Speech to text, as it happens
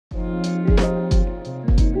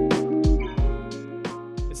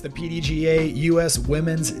It's the PDGA U.S.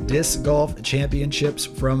 Women's Disc Golf Championships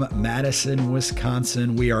from Madison,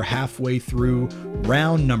 Wisconsin. We are halfway through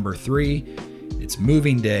round number 3. It's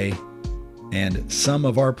moving day, and some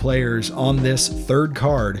of our players on this third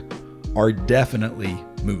card are definitely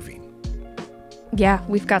moving. Yeah,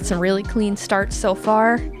 we've got some really clean starts so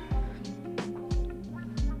far.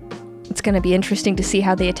 It's going to be interesting to see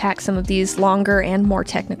how they attack some of these longer and more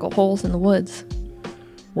technical holes in the woods.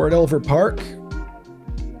 We're at Elver Park.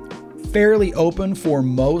 Fairly open for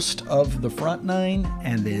most of the front 9,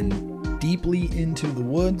 and then deeply into the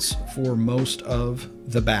woods for most of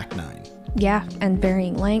the back 9. Yeah, and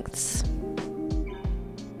varying lengths.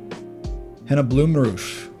 Henna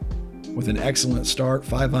Blomroos with an excellent start,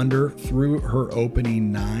 5 under through her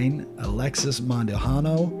opening 9. Alexis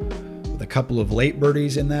Mandujano with a couple of late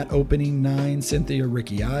birdies in that opening 9. Cynthia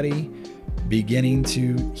Ricciotti beginning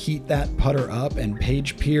to heat that putter up, and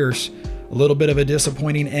Paige Pierce, a little bit of a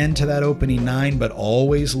disappointing end to that opening 9, but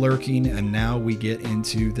always lurking. And now we get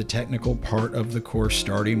into the technical part of the course,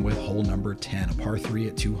 starting with hole number 10, a par 3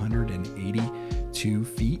 at 282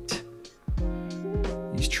 feet.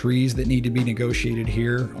 These trees that need to be negotiated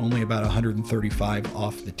here, only about 135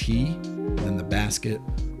 off the tee, and the basket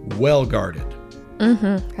well guarded.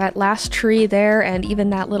 That last tree there and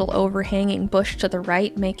even that little overhanging bush to the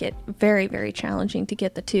right make it very, very challenging to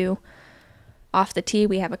get the 2. Off the tee,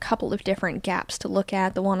 we have a couple of different gaps to look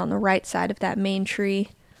at. The one on the right side of that main tree,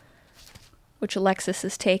 which Alexis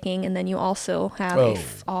is taking, and then you also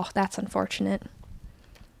have that's unfortunate.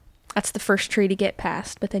 That's the first tree to get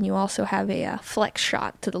past, but then you also have a flex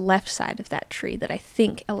shot to the left side of that tree that I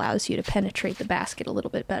think allows you to penetrate the basket a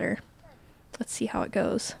little bit better. Let's see how it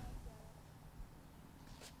goes.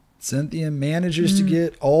 Cynthia manages to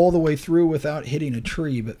get all the way through without hitting a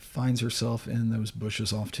tree, but finds herself in those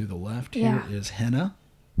bushes off to the left. Yeah. Here is Henna.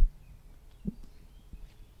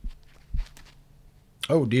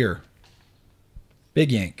 Oh, dear.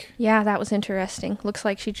 Big yank. Yeah, that was interesting. Looks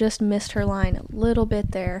like she just missed her line a little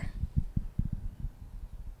bit there.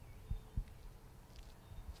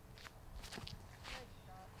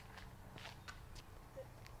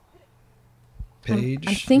 Paige.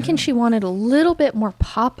 I'm thinking she wanted a little bit more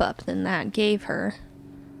pop-up than that gave her.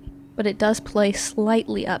 But it does play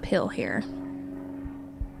slightly uphill here.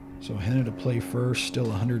 So Henna to play first, still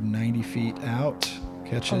 190 feet out.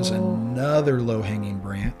 Catches another low-hanging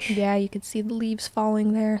branch. Yeah, you could see the leaves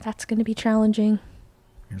falling there. That's going to be challenging.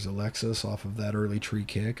 Here's Alexis off of that early tree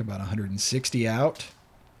kick, about 160 out.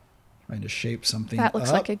 Trying to shape something That looks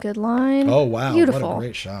up. like a good line. Oh, wow. Beautiful. What a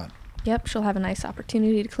great shot. Yep, she'll have a nice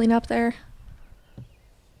opportunity to clean up there.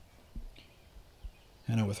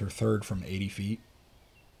 Henna with her third from 80 feet.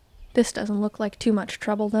 This doesn't look like too much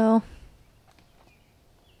trouble, though.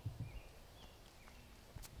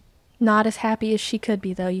 Not as happy as she could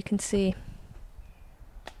be, though, you can see.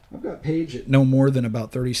 I've got Paige at no more than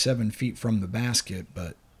about 37 feet from the basket,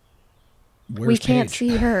 but where's We can't Paige?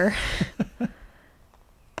 see her.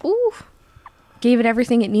 Ooh. Gave it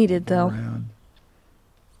everything it needed, though. Around.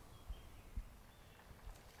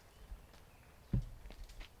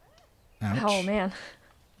 Ouch. Oh, man.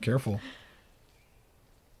 Careful.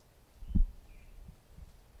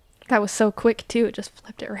 That was so quick, too. It just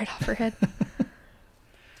flipped it right off her head.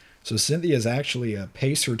 So Cynthia is actually a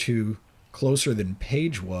pace or two closer than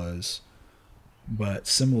Paige was, but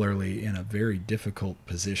similarly in a very difficult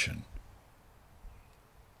position.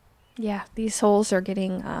 Yeah, these holes are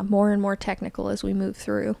getting more and more technical as we move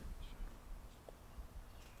through.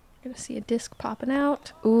 Gonna see a disc popping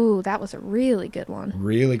out. Ooh, that was a really good one.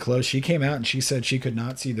 Really close. She came out and she said she could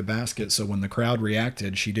not see the basket, so when the crowd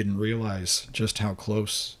reacted, she didn't realize just how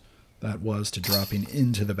close that was to dropping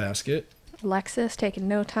into the basket. Alexis taking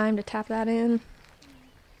no time to tap that in.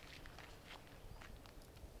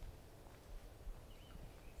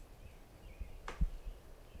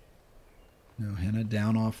 Now Henna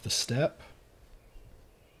down off the step.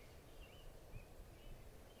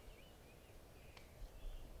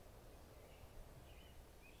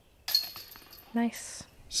 Nice.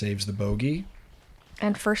 Saves the bogey.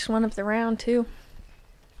 And first one of the round, too.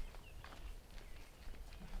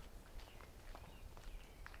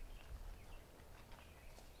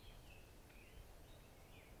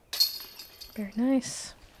 Very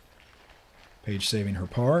nice. Paige saving her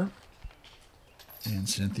par. And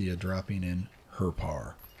Cynthia dropping in her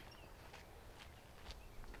par.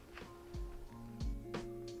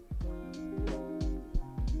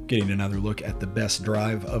 Getting another look at the best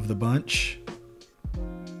drive of the bunch.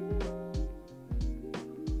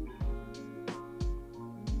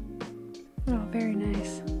 Oh, very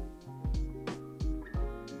nice.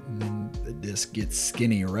 And then the disc gets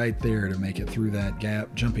skinny right there to make it through that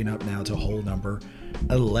gap. Jumping up now to hole number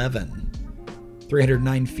 11.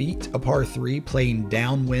 309 feet, a par 3, playing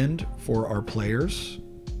downwind for our players.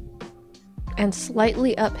 And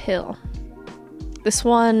slightly uphill. This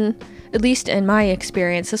one, at least in my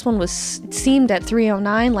experience, this one seemed at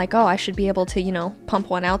 309 like, oh, I should be able to, pump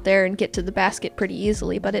one out there and get to the basket pretty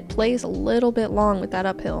easily, but it plays a little bit long with that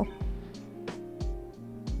uphill.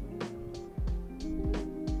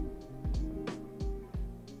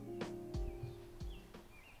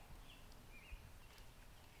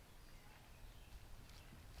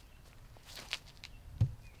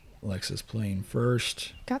 Alexis playing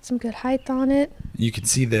first. Got some good height on it. You can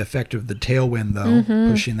see the effect of the tailwind, though,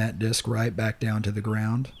 pushing that disc right back down to the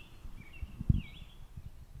ground.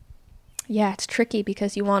 Yeah, it's tricky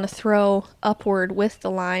because you want to throw upward with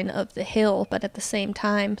the line of the hill, but at the same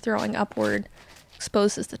time, throwing upward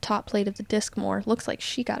exposes the top plate of the disc more. Looks like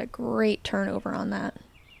she got a great turnover on that.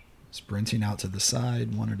 Sprinting out to the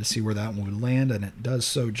side, wanted to see where that one would land, and it does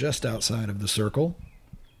so just outside of the circle.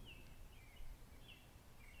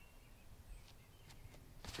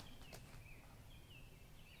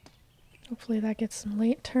 Hopefully that gets some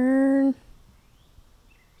late turn.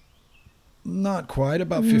 Not quite,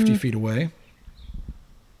 about 50 feet away.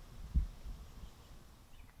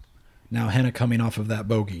 Now Henna coming off of that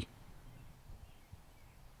bogey.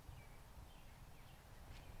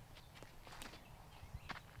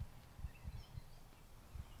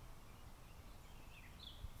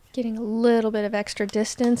 Getting a little bit of extra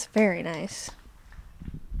distance. Very nice.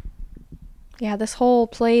 Yeah, this hole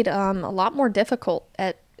played a lot more difficult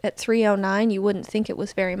at 309. You wouldn't think it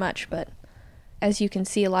was very much, but as you can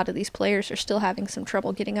see, a lot of these players are still having some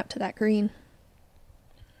trouble getting up to that green.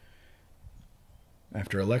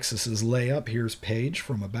 After Alexis's layup, here's Paige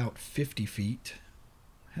from about 50 feet.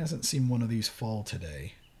 Hasn't seen one of these fall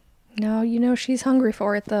today. No, she's hungry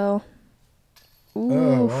for it, though. Oof.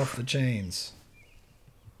 Oh, off the chains.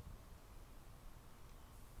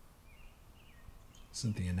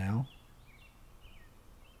 Cynthia now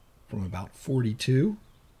from about 42.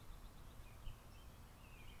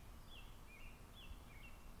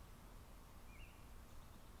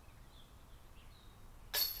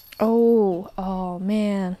 Oh,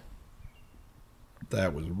 man.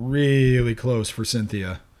 That was really close for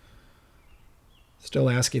Cynthia. Still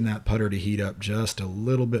asking that putter to heat up just a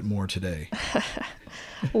little bit more today.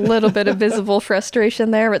 A little bit of visible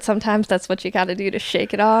frustration there, but sometimes that's what you got to do to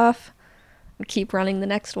shake it off and keep running the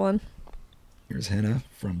next one. Here's Henna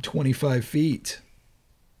from 25 feet.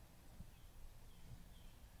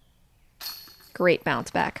 Great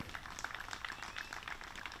bounce back.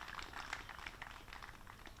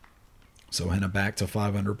 So Henna back to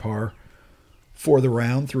 5 under par for the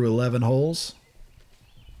round through 11 holes.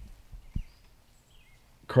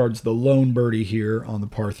 Cards the lone birdie here on the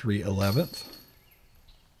par 3 11th.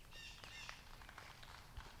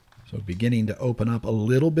 So beginning to open up a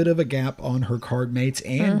little bit of a gap on her card mates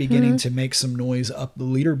and beginning to make some noise up the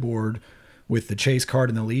leaderboard with the chase card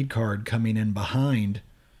and the lead card coming in behind.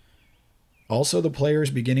 Also, the players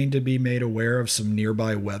beginning to be made aware of some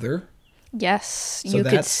nearby weather. Yes, so you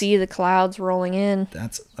could see the clouds rolling in.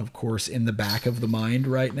 That's, of course, in the back of the mind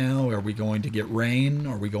right now. Are we going to get rain?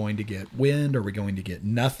 Are we going to get wind? Are we going to get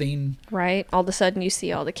nothing? Right. All of a sudden, you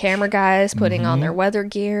see all the camera guys putting on their weather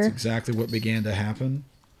gear. That's exactly what began to happen.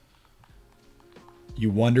 You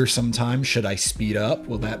wonder sometimes, should I speed up?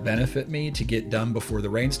 Will that benefit me to get done before the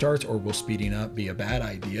rain starts? Or will speeding up be a bad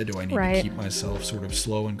idea? Do I need to keep myself sort of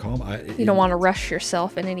slow and calm? You don't want to rush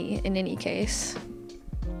yourself in any case.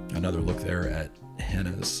 Another look there at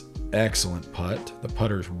Henna's excellent putt. The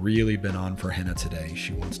putter's really been on for Henna today.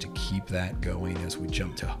 She wants to keep that going as we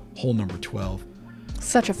jump to hole number 12.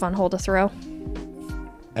 Such a fun hole to throw.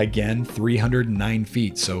 Again, 309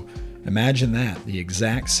 feet. So imagine that, the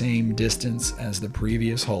exact same distance as the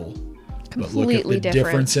previous hole. But look at the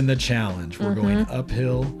difference in the challenge. We're going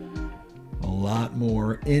uphill, a lot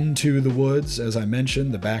more into the woods. As I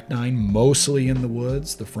mentioned, the back nine mostly in the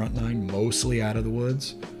woods, the front nine mostly out of the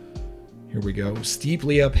woods. Here we go.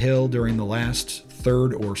 Steeply uphill during the last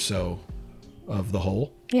third or so of the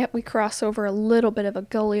hole. Yep, we cross over a little bit of a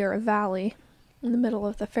gully or a valley in the middle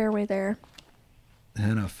of the fairway there.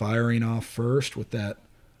 Henna firing off first with that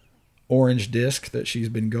orange disc that she's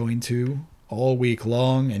been going to all week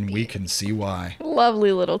long, and we can see why.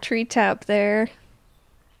 Lovely little tree tap there.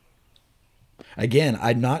 Again,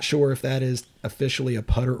 I'm not sure if that is officially a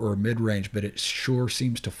putter or a mid-range, but it sure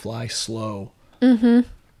seems to fly slow.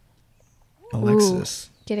 Alexis.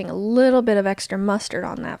 Ooh, getting a little bit of extra mustard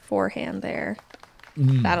on that forehand there.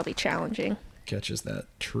 That'll be challenging. Catches that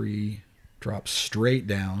tree, drops straight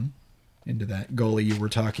down. into that gully you were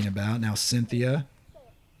talking about. Now Cynthia.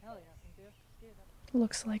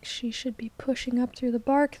 Looks like she should be pushing up through the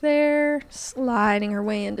bark there, sliding her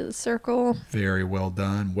way into the circle. Very well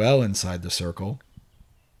done. Well inside the circle.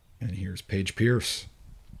 And here's Paige Pierce.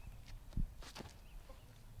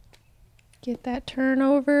 Get that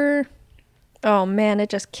turnover. Oh man, it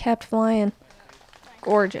just kept flying.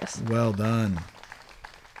 Gorgeous. Well done.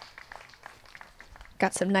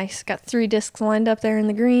 Got 3 discs lined up there in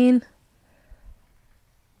the green.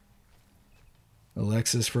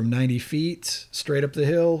 Alexis from 90 feet, straight up the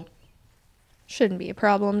hill. Shouldn't be a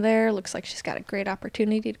problem there. Looks like she's got a great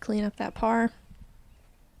opportunity to clean up that par.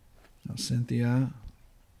 Now Cynthia,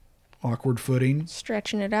 awkward footing.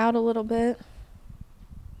 Stretching it out a little bit.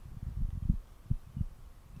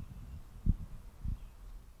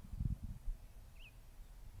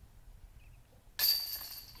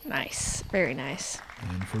 Nice. Very nice.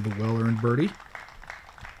 And for the well-earned birdie.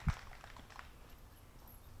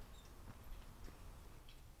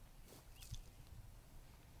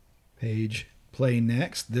 Paige playing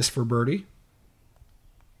next. This for birdie.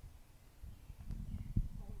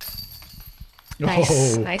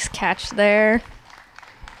 Nice. Oh, Nice catch there.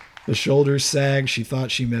 the shoulders sag. She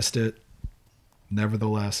thought she missed it.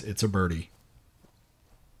 Nevertheless, it's a birdie.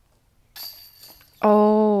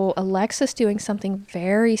 Oh, Alexis doing something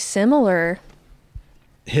very similar.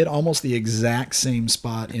 Hit almost the exact same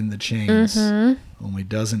spot in the chains. Only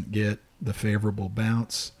doesn't get the favorable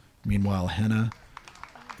bounce. Meanwhile, Henna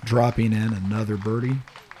dropping in another birdie.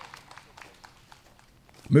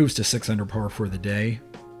 Moves to 6 under par for the day.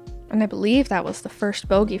 And I believe that was the first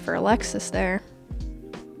bogey for Alexis there.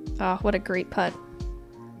 Oh, what a great putt.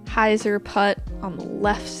 Hyzer putt on the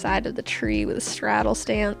left side of the tree with a straddle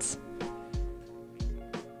stance.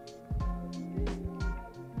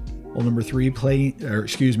 Hole number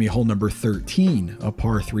 13, a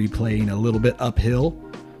par 3 playing a little bit uphill,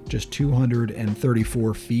 just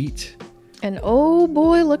 234 feet. And oh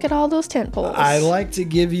boy, look at all those tent poles. I like to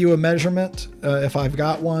give you a measurement if I've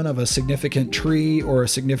got one of a significant tree or a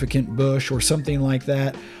significant bush or something like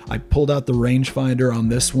that. I pulled out the rangefinder on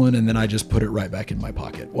this one and then I just put it right back in my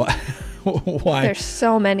pocket. Why? Why? There's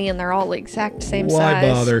so many and they're all the exact same size. Why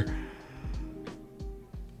bother?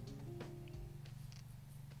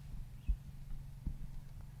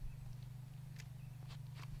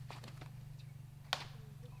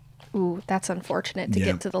 Ooh, that's unfortunate to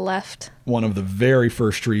get to the left. One of the very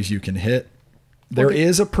first trees you can hit. There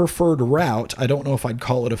is a preferred route. I don't know if I'd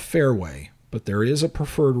call it a fairway, but there is a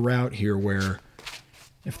preferred route here where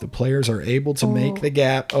if the players are able to make the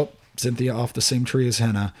gap, Cynthia off the same tree as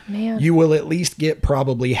Henna, you will at least get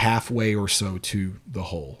probably halfway or so to the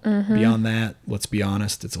hole. Beyond that, let's be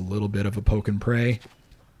honest, it's a little bit of a poke and pray.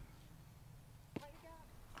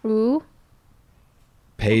 Ooh.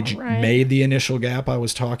 Paige made the initial gap I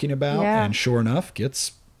was talking about, and sure enough,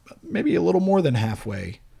 gets maybe a little more than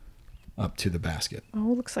halfway up to the basket.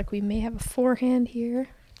 Oh, looks like we may have a forehand here.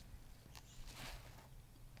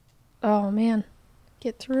 Oh, man.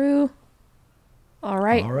 Get through. All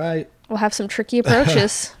right. All right. We'll have some tricky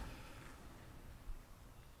approaches.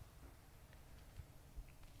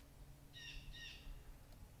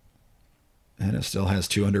 And it still has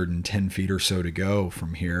 210 feet or so to go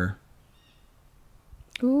from here.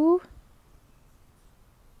 Ooh.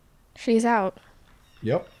 She's out.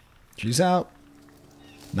 Yep. She's out.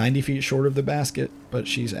 90 feet short of the basket, but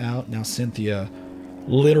she's out. Now Cynthia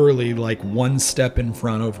literally like one step in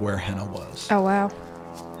front of where Henna was. Oh, wow.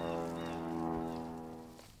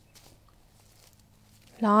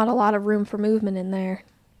 Not a lot of room for movement in there.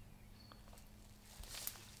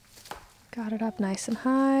 Got it up nice and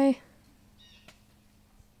high.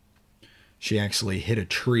 She actually hit a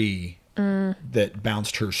tree that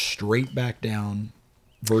bounced her straight back down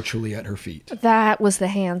virtually at her feet. That was the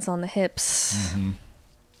hands on the hips. And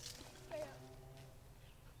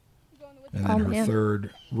then her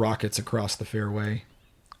third rockets across the fairway.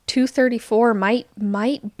 234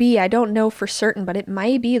 might be, I don't know for certain, but it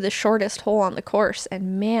might be the shortest hole on the course.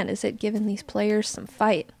 And man, is it giving these players some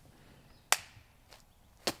fight.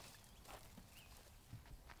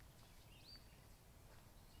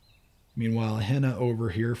 Meanwhile, Henna over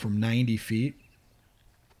here from 90 feet.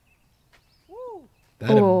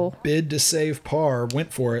 That a bid to save par.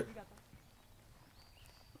 Went for it.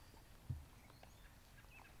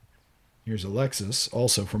 Here's Alexis,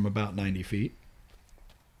 also from about 90 feet.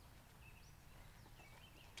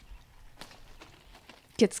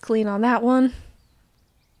 Gets clean on that one.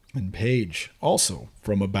 And Paige, also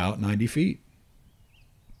from about 90 feet.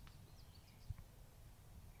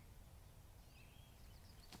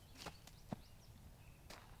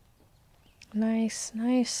 Nice,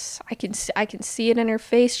 nice. I can see it in her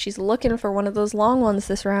face. She's looking for one of those long ones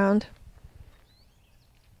this round.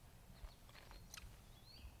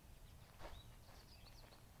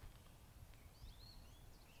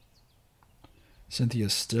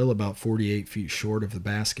 Cynthia's still about 48 feet short of the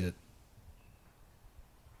basket.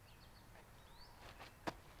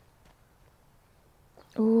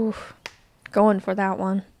 Ooh, going for that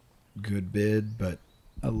one. Good bid, but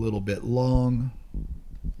a little bit long.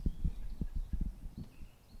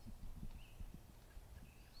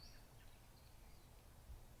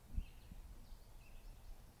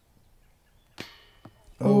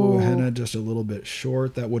 Oh, Henna just a little bit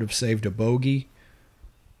short. That would have saved a bogey.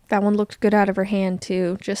 That one looked good out of her hand,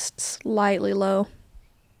 too. Just slightly low.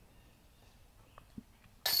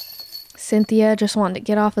 Cynthia just wanted to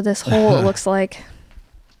get off of this hole, it looks like.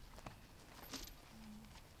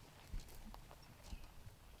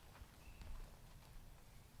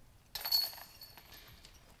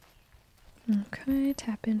 Okay,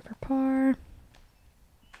 tap in for par.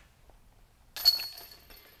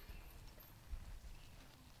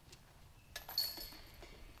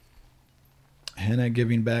 Henna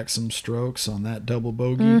giving back some strokes on that double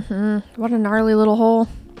bogey. What a gnarly little hole.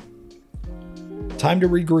 Time to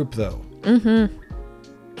regroup, though.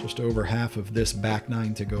 Just over half of this back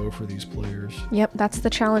nine to go for these players. Yep, that's the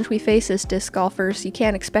challenge we face as disc golfers. You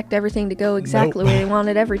can't expect everything to go exactly where you want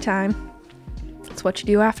it every time. That's what you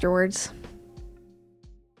do afterwards.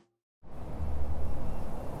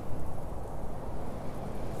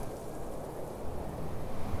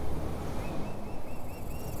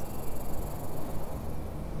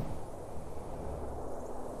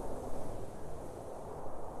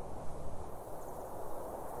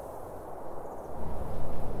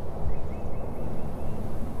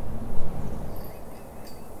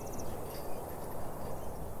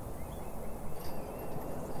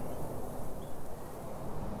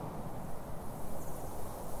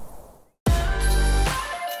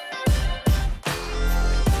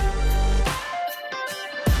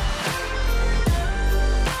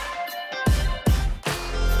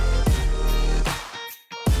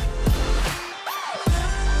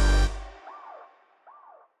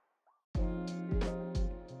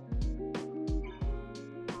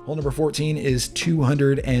 Hole number 14 is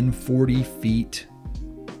 240 feet.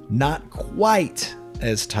 Not quite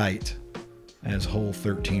as tight as hole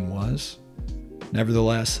 13 was.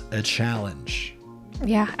 Nevertheless, a challenge.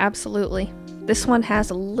 Yeah, absolutely. This one has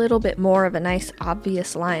a little bit more of a nice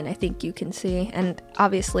obvious line, I think you can see, and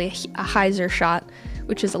obviously a hyzer shot,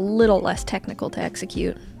 which is a little less technical to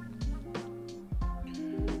execute.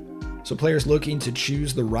 So players looking to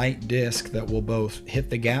choose the right disc that will both hit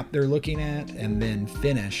the gap they're looking at and then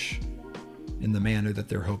finish in the manner that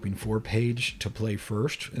they're hoping for. Paige to play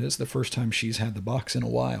first. It is the first time she's had the box in a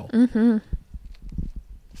while.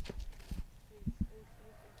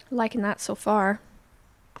 Liking that so far.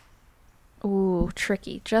 Ooh,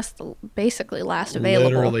 tricky. Just basically last available.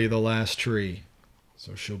 Literally the last tree.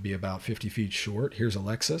 So she'll be about 50 feet short. Here's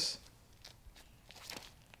Alexis.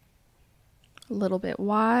 A little bit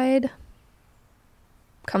wide.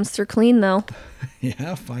 Comes through clean, though.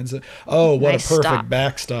 Yeah, finds it. Oh, what nice a perfect stop.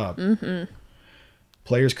 Backstop. Mm-hmm.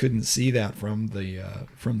 Players couldn't see that from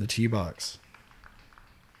the tee box.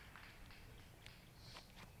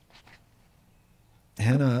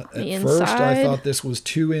 Henna, at first I thought this was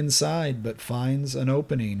too inside, but finds an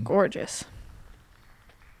opening. Gorgeous.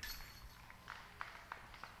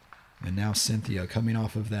 And now Cynthia coming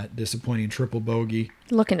off of that disappointing triple bogey.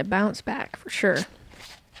 Looking to bounce back for sure.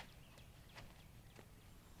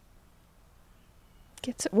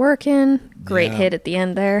 Gets it working. Great hit at the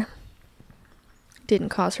end there. Didn't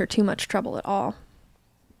cause her too much trouble at all.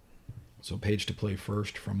 So Paige to play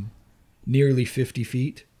first from nearly 50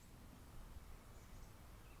 feet.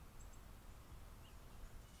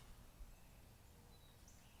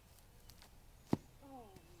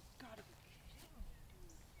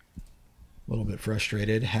 A little bit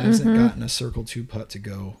frustrated. Hasn't gotten a circle 2 putt to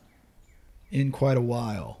go in quite a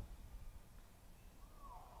while.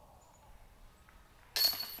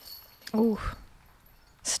 Oh,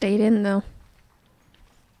 stayed in though.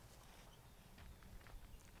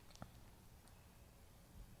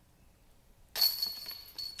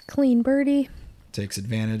 Clean birdie. Takes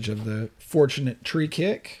advantage of the fortunate tree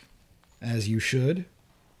kick, as you should.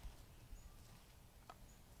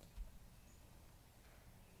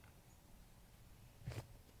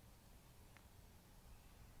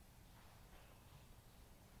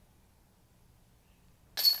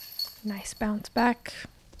 Nice bounce back.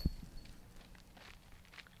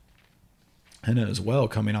 Henna as well,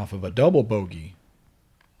 coming off of a double bogey.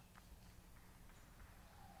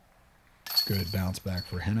 Good bounce back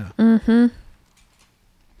for Henna. Mm-hmm.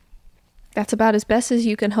 That's about as best as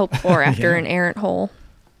you can hope for after an errant hole.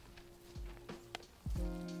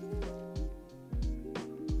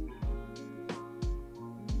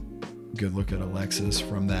 Good look at Alexis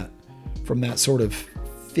from that sort of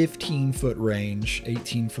 15-foot range,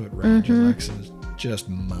 18-foot range. Alexis, just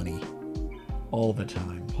money all the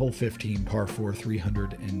time. Hole 15, par 4,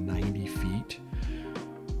 390 feet.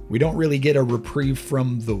 We don't really get a reprieve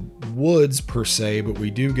from the woods per se, but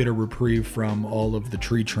we do get a reprieve from all of the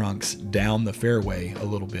tree trunks down the fairway a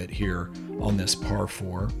little bit here on this par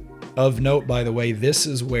 4. Of note, by the way, this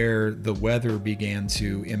is where the weather began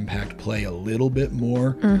to impact play a little bit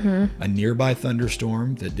more. A nearby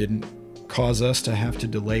thunderstorm that didn't cause us to have to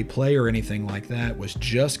delay play or anything like that was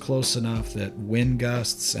just close enough that wind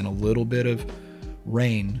gusts and a little bit of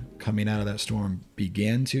rain coming out of that storm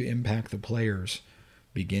began to impact the players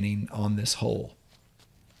beginning on this hole.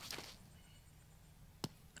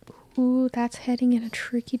 Ooh, that's heading in a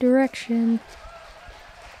tricky direction.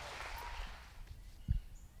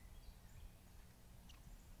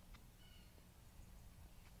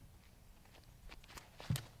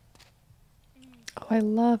 Oh, I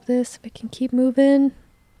love this. If it can keep moving.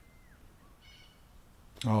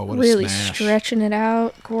 Oh, what a really smash. Stretching it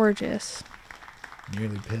out. Gorgeous.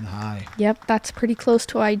 Nearly pin high. Yep, that's pretty close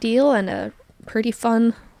to ideal and a pretty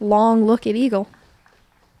fun long look at eagle.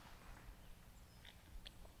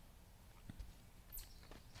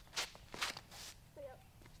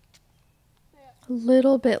 A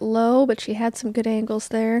little bit low, but she had some good angles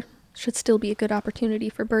there. Should still be a good opportunity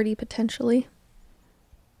for birdie potentially.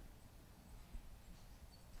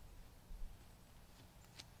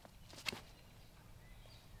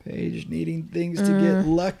 Paige needing things to get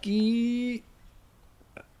lucky.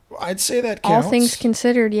 I'd say that counts. All things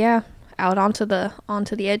considered, yeah. Out onto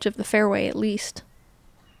the edge of the fairway at least.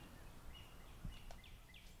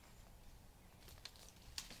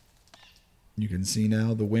 You can see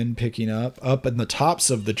now the wind picking up. Up in the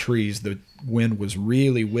tops of the trees, the wind was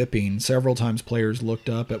really whipping. Several times players looked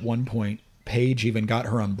up. At one point, Paige even got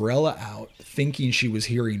her umbrella out, thinking she was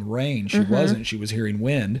hearing rain. She wasn't. She was hearing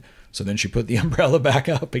wind. So then she put the umbrella back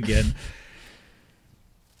up again.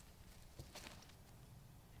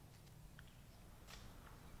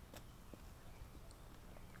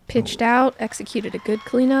 Pitched out, executed a good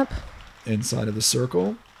cleanup. Inside of the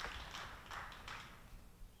circle.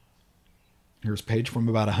 Here's Paige from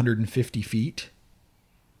about 150 feet.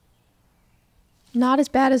 Not as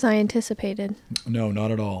bad as I anticipated. No,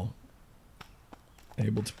 not at all.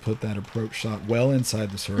 Able to put that approach shot well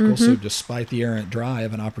inside the circle. So despite the errant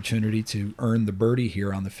drive, an opportunity to earn the birdie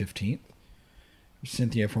here on the 15th.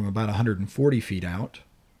 Cynthia from about 140 feet out.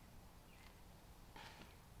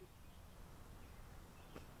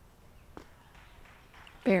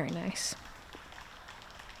 Very nice.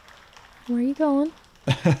 Where are you going?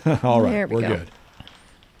 All right, we're good.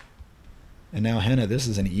 And now, Henna, this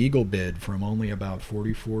is an eagle bid from only about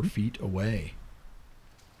 44 feet away.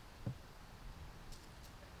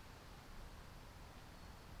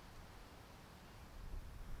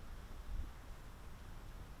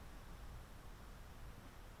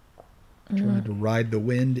 Trying to ride the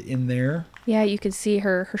wind in there. Yeah, you could see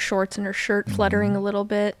her shorts and her shirt fluttering a little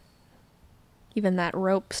bit. Even that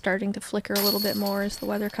rope starting to flicker a little bit more as the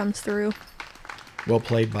weather comes through. Well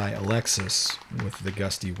played by Alexis with the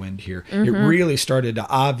gusty wind here. It really started to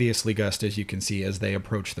obviously gust, as you can see, as they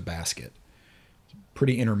approach the basket.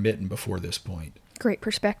 Pretty intermittent before this point. Great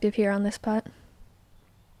perspective here on this putt.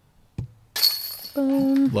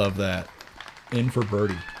 Boom. Love that. In for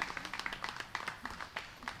birdie.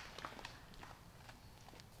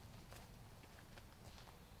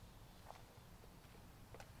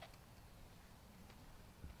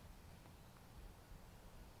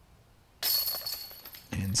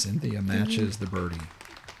 And Cynthia matches the birdie.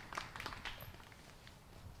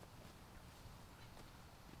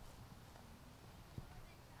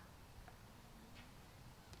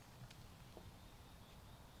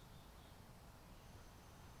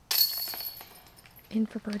 In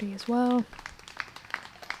for birdie as well.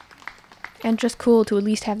 And just cool to at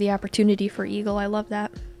least have the opportunity for eagle. I love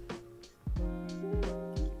that.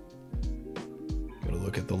 Got to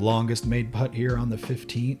look at the longest made putt here on the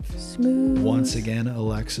 15th. Smooth. Once again,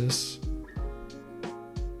 Alexis.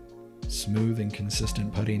 Smooth and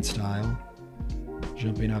consistent putting style.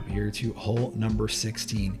 Jumping up here to hole number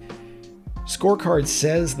 16. Scorecard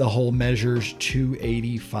says the hole measures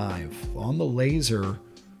 285. On the laser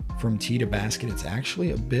from tee to basket, it's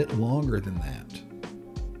actually a bit longer than that.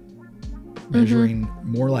 Measuring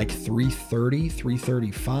more like 330,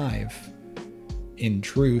 335. In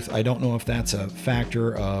truth, I don't know if that's a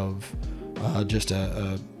factor of just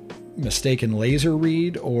a mistaken laser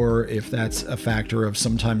read, or if that's a factor of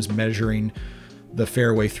sometimes measuring the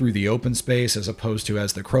fairway through the open space as opposed to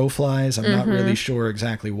as the crow flies. I'm not really sure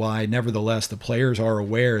exactly why. Nevertheless, the players are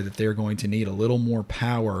aware that they're going to need a little more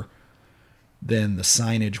power than the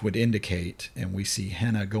signage would indicate. And we see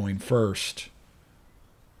Henna going first.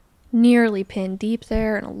 Nearly pinned deep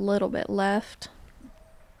there and a little bit left.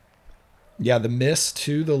 Yeah, the miss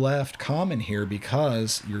to the left common here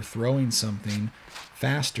because you're throwing something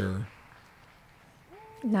faster.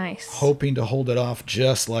 Nice. Hoping to hold it off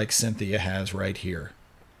just like Cynthia has right here.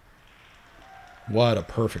 What a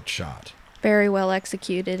perfect shot. Very well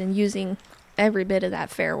executed and using every bit of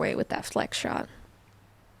that fairway with that flex shot.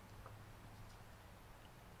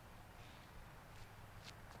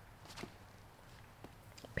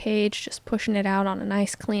 Paige just pushing it out on a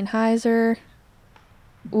nice clean hyzer.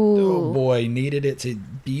 Ooh. Oh boy, needed it to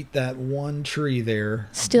beat that one tree there.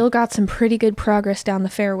 Still got some pretty good progress down the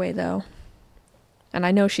fairway though. And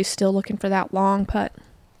I know she's still looking for that long putt.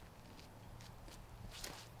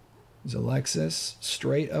 Is Alexis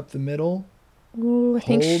straight up the middle? Ooh, I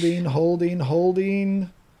think holding.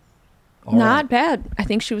 All not right. bad. I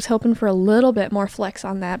think she was hoping for a little bit more flex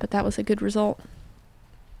on that, but that was a good result.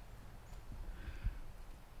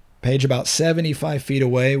 Paige about 75 feet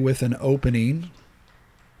away with an opening.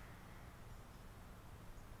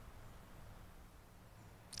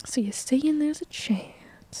 So you're saying there's a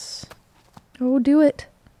chance. Oh, do it.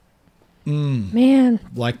 Man.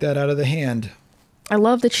 Like that out of the hand. I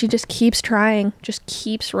love that she just keeps trying, just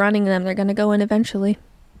keeps running them. They're going to go in eventually.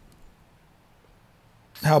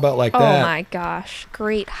 How about like that? Oh my gosh.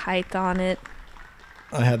 Great height on it.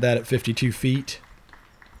 I had that at 52 feet.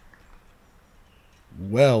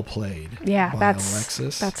 Well played. Yeah, by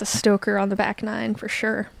Alexis. That's a stoker on the back nine for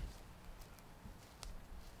sure.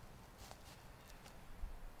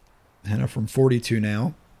 Henna from 42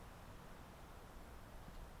 now.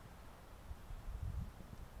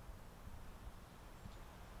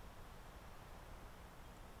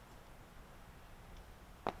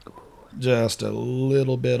 Just a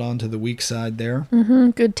little bit onto the weak side there.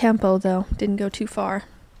 Good tempo, though. Didn't go too far.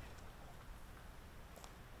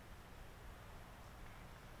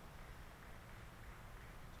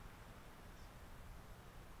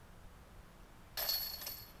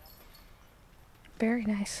 Very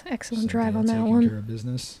nice. Excellent drive on that taking one. Care of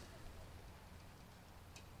business.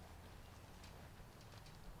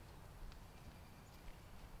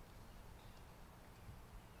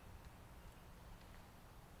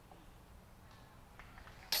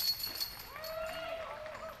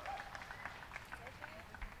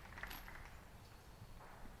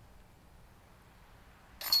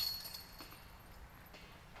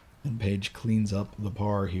 And Paige cleans up the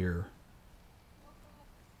par here.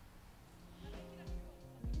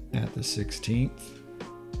 At the 16th.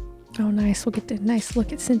 Oh, nice. We'll get a nice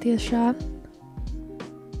look at Cynthia's shot.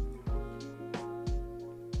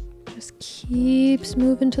 Just keeps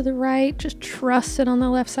moving to the right. Just trusts it on the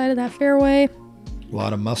left side of that fairway. A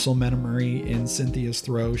lot of muscle memory in Cynthia's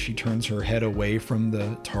throw. She turns her head away from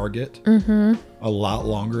the target a lot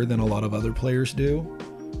longer than a lot of other players do,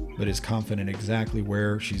 but is confident exactly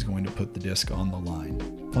where she's going to put the disc on the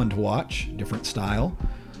line. Fun to watch, different style.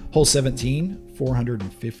 Hole 17,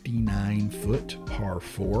 459-foot par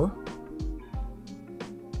 4.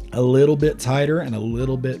 A little bit tighter and a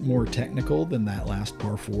little bit more technical than that last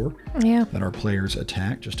par 4 that our players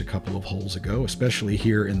attacked just a couple of holes ago, especially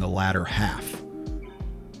here in the latter half.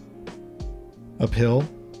 Uphill.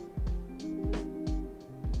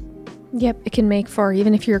 Yep, it can make for,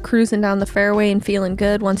 even if you're cruising down the fairway and feeling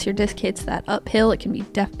good, once your disc hits that uphill, it can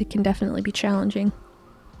definitely be challenging.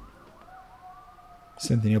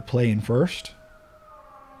 Cynthia playing first.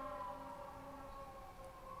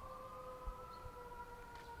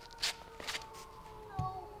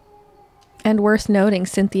 And worth noting,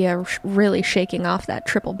 Cynthia really shaking off that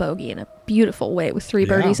triple bogey in a beautiful way with 3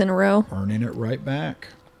 birdies in a row. Earning it right back.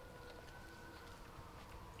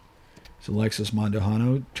 So Alexis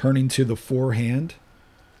Mandujano turning to the forehand.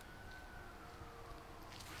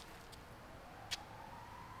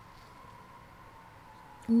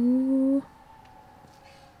 Ooh.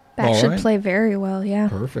 That should play very well, yeah.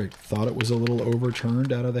 Perfect. Thought it was a little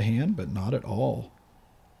overturned out of the hand, but not at all.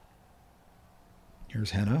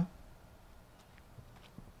 Here's Henna.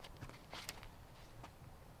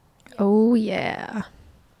 Oh, yeah.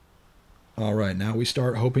 All right, now we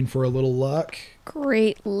start hoping for a little luck.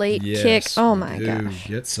 Great late kick. Oh, my do gosh.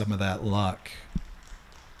 Get some of that luck.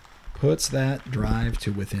 Puts that drive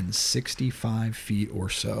to within 65 feet or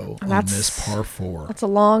so on this par 4. That's a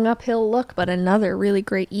long uphill look, but another really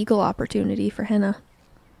great eagle opportunity for Henna.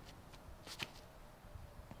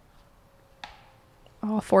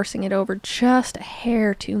 Oh, forcing it over just a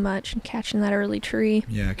hair too much and catching that early tree.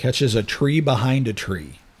 Yeah, catches a tree behind a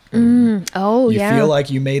tree. Oh, you yeah. feel like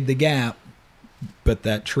you made the gap, but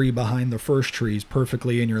that tree behind the first tree is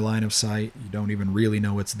perfectly in your line of sight. You don't even really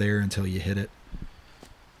know it's there until you hit it.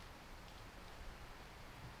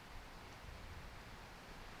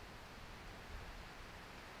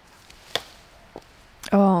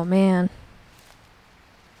 Oh, man.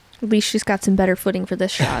 At least she's got some better footing for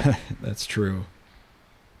this shot. That's true.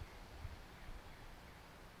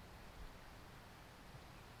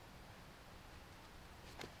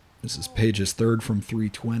 This is Paige's third from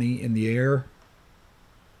 320 in the air.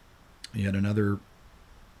 Yet another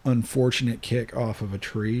unfortunate kick off of a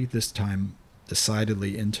tree, this time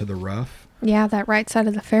decidedly into the rough. Yeah, that right side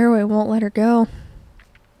of the fairway won't let her go.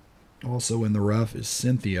 Also in the rough is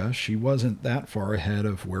Cynthia. She wasn't that far ahead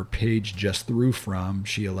of where Paige just threw from.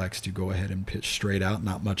 She elects to go ahead and pitch straight out.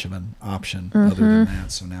 Not much of an option other than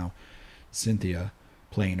that. So now Cynthia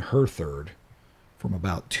playing her third from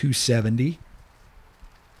about 270.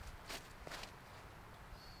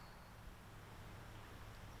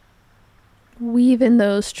 Weaving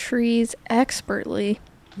those trees expertly.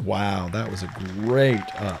 Wow, that was a great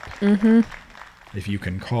up. If you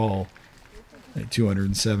can call a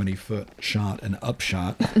 270-foot shot an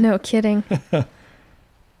upshot. No kidding.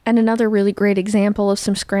 And another really great example of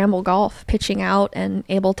some scramble golf, pitching out and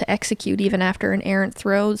able to execute even after an errant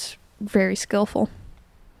throws. Very skillful.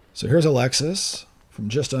 So here's Alexis from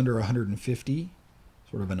just under 150.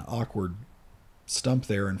 Sort of an awkward stump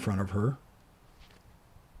there in front of her.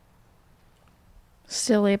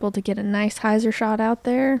 Still able to get a nice hyzer shot out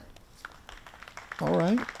there. All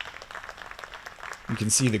right. You can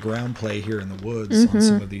see the ground play here in the woods on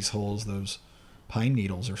some of these holes. Those pine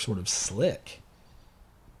needles are sort of slick.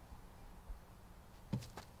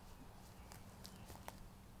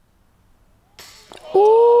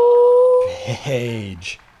 Ooh.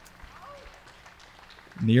 Paige.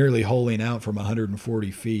 Nearly holing out from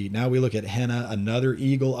 140 feet. Now we look at Henna, another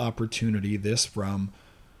eagle opportunity. This from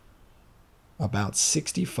about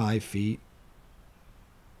 65 feet.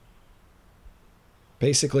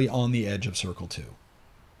 Basically on the edge of circle 2.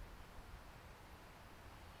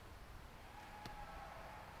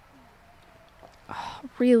 Oh,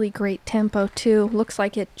 really great tempo too. Looks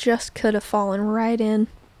like it just could have fallen right in.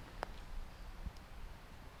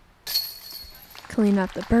 Clean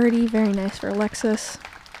up the birdie. Very nice for Alexis.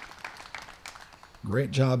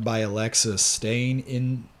 Great job by Alexis staying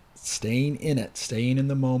in it, staying in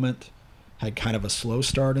the moment. Had kind of a slow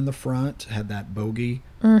start in the front, had that bogey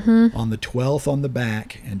on the 12th on the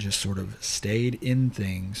back, and just sort of stayed in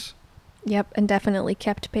things. Yep, and definitely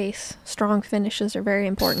kept pace. Strong finishes are very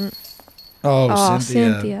important. Oh,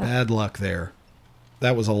 Cynthia, bad luck there.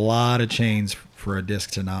 That was a lot of chains for a disc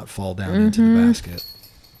to not fall down into the basket.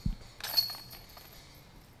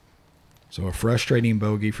 So a frustrating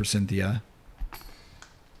bogey for Cynthia.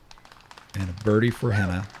 And a birdie for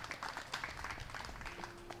Henna.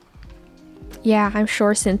 Yeah, I'm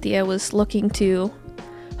sure Cynthia was looking to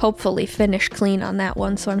hopefully finish clean on that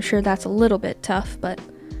one, so I'm sure that's a little bit tough, but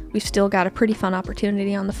we've still got a pretty fun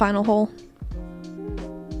opportunity on the final hole.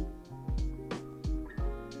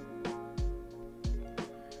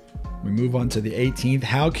 We move on to the 18th.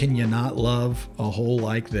 How can you not love a hole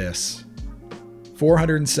like this?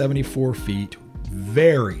 474 feet,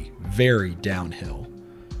 very, very downhill.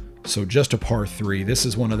 So just a par 3. This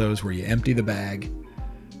is one of those where you empty the bag,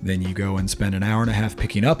 then you go and spend an hour and a half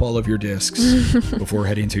picking up all of your discs before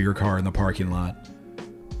heading to your car in the parking lot.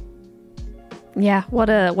 Yeah, what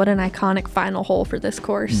an iconic final hole for this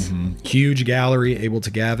course. Huge gallery, able to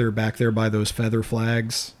gather back there by those feather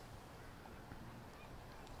flags.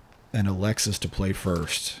 And Alexis to play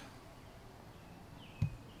first.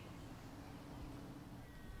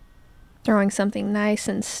 Throwing something nice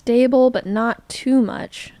and stable, but not too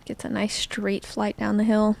much. Gets a nice straight flight down the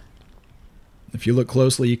hill. If you look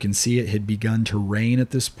closely, you can see it had begun to rain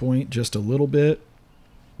at this point, just a little bit.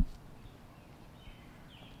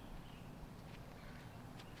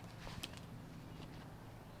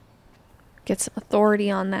 Get some authority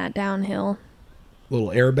on that downhill.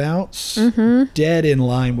 Little air bounce. Dead in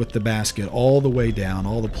line with the basket all the way down.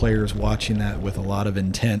 All the players watching that with a lot of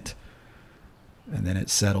intent. And then it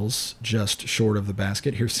settles just short of the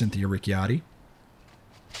basket. Here's Cynthia Ricciotti.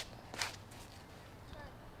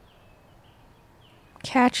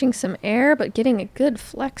 Catching some air, but getting a good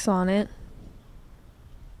flex on it.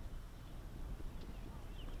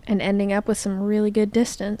 And ending up with some really good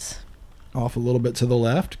distance. Off a little bit to the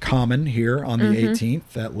left. Common here on the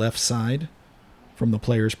 18th, that left side from the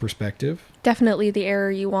player's perspective. Definitely the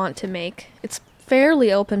error you want to make. It's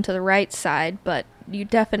fairly open to the right side, but you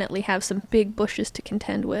definitely have some big bushes to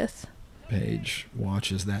contend with. Paige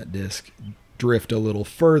watches that disc drift a little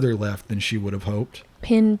further left than she would have hoped.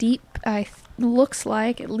 Pin deep, looks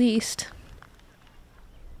like, at least.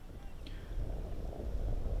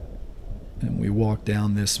 And we walk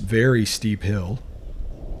down this very steep hill.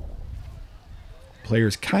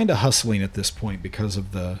 Players kind of hustling at this point because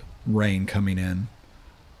of the rain coming in.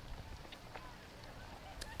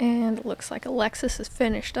 And it looks like Alexis is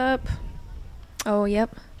finished up. Oh,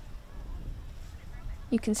 yep.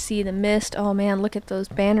 You can see the mist. Oh, man, look at those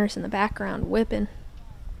banners in the background whipping.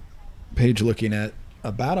 Paige looking at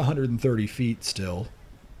about 130 feet still.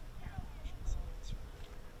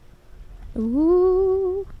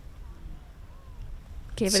 Ooh.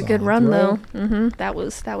 Gave it a good run, though. That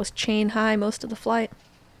was chain high most of the flight.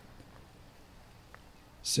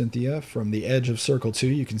 Cynthia, from the edge of Circle 2,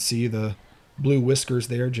 you can see the blue whiskers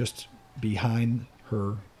there just behind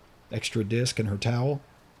her extra disc and her towel.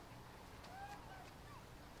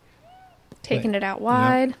 Taking it out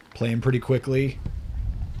wide. Yep, playing pretty quickly.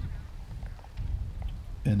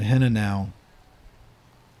 And Henna now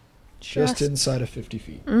just inside of 50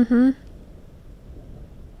 feet. Mm-hmm.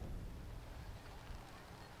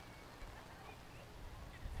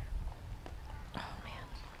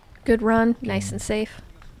 Good run, nice and safe.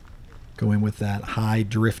 Going with that high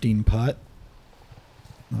drifting putt.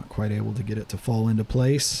 Not quite able to get it to fall into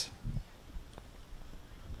place.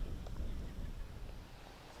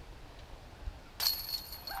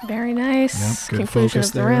 Very nice. Yep, good conclusion focus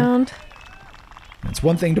of the there. round. It's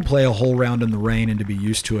one thing to play a whole round in the rain and to be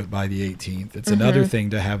used to it by the 18th. It's another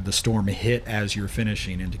thing to have the storm hit as you're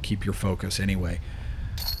finishing and to keep your focus anyway.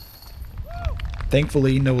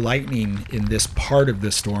 Thankfully, no lightning in this part of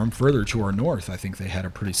this storm. Further to our north, I think they had a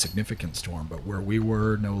pretty significant storm. But where we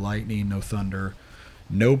were, no lightning, no thunder,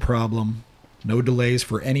 no problem, no delays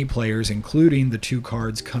for any players, including the two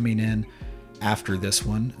cards coming in after this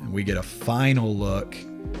one. And we get a final look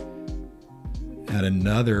at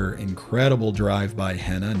another incredible drive by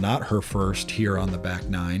Henna. Not her first here on the back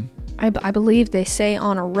nine. I believe they say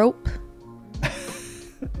on a rope.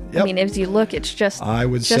 Yep. I mean, as you look, it's just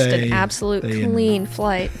an absolute clean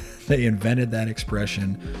flight. They invented that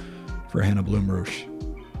expression for Henna Blomroos.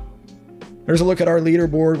 There's a look at our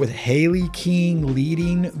leaderboard with Haley King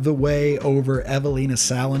leading the way over Evelina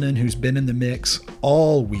Salonen, who's been in the mix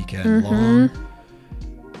all weekend long.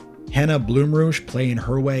 Henna Blomroos playing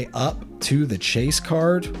her way up to the chase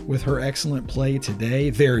card with her excellent play today.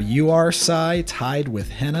 There you are, Sai, tied with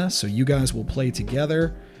Henna, so you guys will play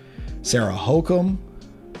together. Sarah Holcomb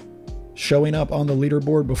showing up on the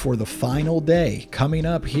leaderboard before the final day, coming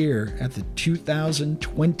up here at the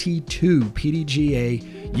 2022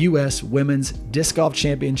 PDGA U.S. Women's Disc Golf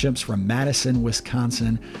Championships from Madison,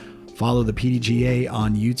 Wisconsin. Follow the PDGA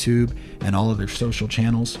on YouTube and all of their social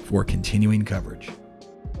channels for continuing coverage.